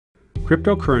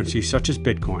Cryptocurrency such as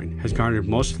Bitcoin has garnered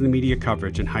most of the media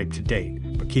coverage and hype to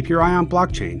date, but keep your eye on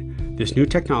blockchain. This new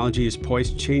technology is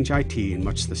poised to change IT in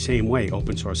much the same way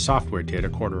open source software did a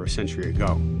quarter of a century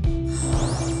ago.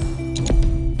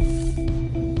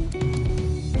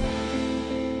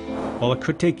 While it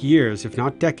could take years, if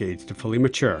not decades, to fully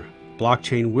mature,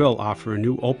 blockchain will offer a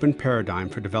new open paradigm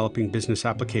for developing business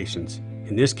applications,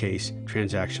 in this case,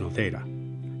 transactional data.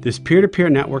 This peer-to-peer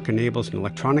network enables an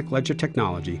electronic ledger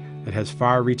technology that has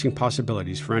far-reaching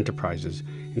possibilities for enterprises,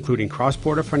 including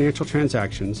cross-border financial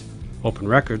transactions, open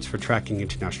records for tracking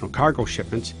international cargo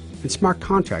shipments, and smart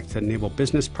contracts that enable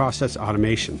business process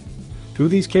automation. Through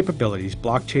these capabilities,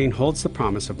 blockchain holds the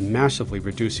promise of massively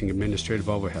reducing administrative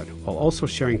overhead while also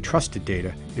sharing trusted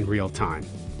data in real time.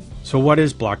 So what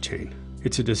is blockchain?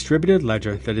 It's a distributed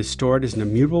ledger that is stored as an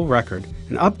immutable record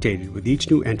and updated with each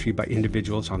new entry by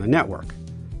individuals on the network.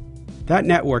 That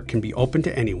network can be open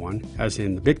to anyone, as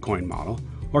in the Bitcoin model,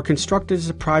 or constructed as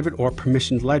a private or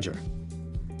permissioned ledger.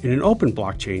 In an open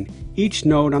blockchain, each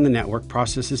node on the network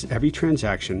processes every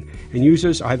transaction, and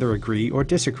users either agree or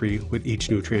disagree with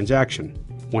each new transaction.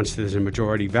 Once there's a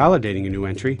majority validating a new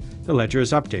entry, the ledger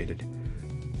is updated.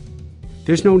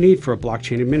 There's no need for a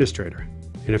blockchain administrator.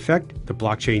 In effect, the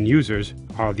blockchain users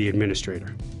are the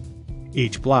administrator.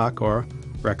 Each block, or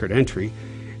record entry,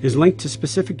 is linked to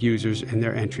specific users and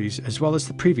their entries as well as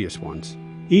the previous ones.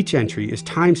 Each entry is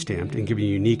time-stamped and given a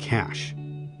unique hash.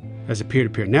 As a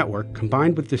peer-to-peer network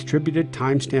combined with distributed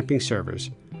time-stamping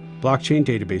servers, blockchain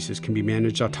databases can be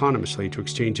managed autonomously to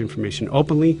exchange information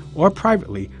openly or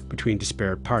privately between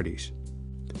disparate parties.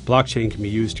 Blockchain can be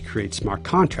used to create smart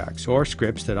contracts or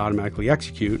scripts that automatically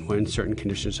execute when certain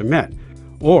conditions are met.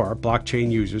 Or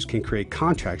blockchain users can create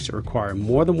contracts that require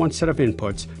more than one set of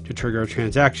inputs to trigger a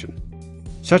transaction,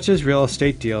 such as real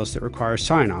estate deals that require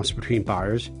sign-offs between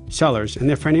buyers, sellers, and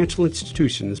their financial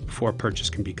institutions before a purchase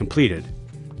can be completed.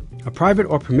 A private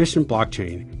or permissioned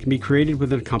blockchain can be created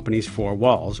within a company's four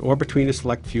walls or between a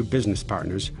select few business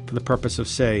partners for the purpose of,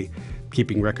 say,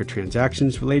 keeping record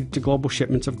transactions related to global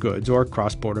shipments of goods or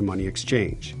cross-border money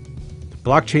exchange.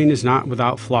 Blockchain is not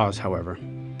without flaws, however.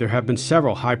 There have been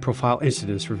several high-profile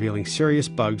incidents revealing serious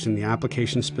bugs in the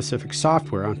application-specific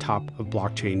software on top of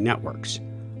blockchain networks.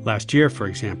 Last year, for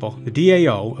example, the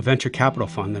DAO, a venture capital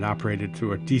fund that operated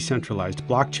through a decentralized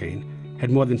blockchain, had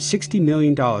more than $60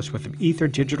 million worth of Ether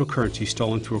digital currency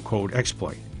stolen through a code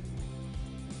exploit.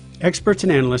 Experts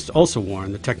and analysts also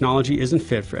warn the technology isn't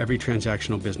fit for every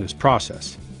transactional business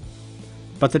process.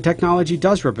 But the technology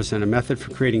does represent a method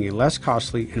for creating a less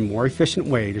costly and more efficient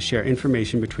way to share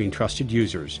information between trusted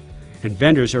users, and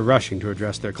vendors are rushing to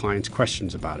address their clients'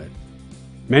 questions about it.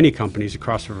 Many companies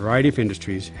across a variety of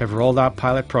industries have rolled out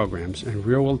pilot programs and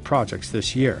real-world projects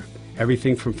this year,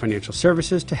 everything from financial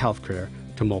services to healthcare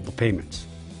to mobile payments.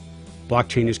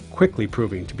 Blockchain is quickly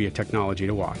proving to be a technology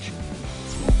to watch.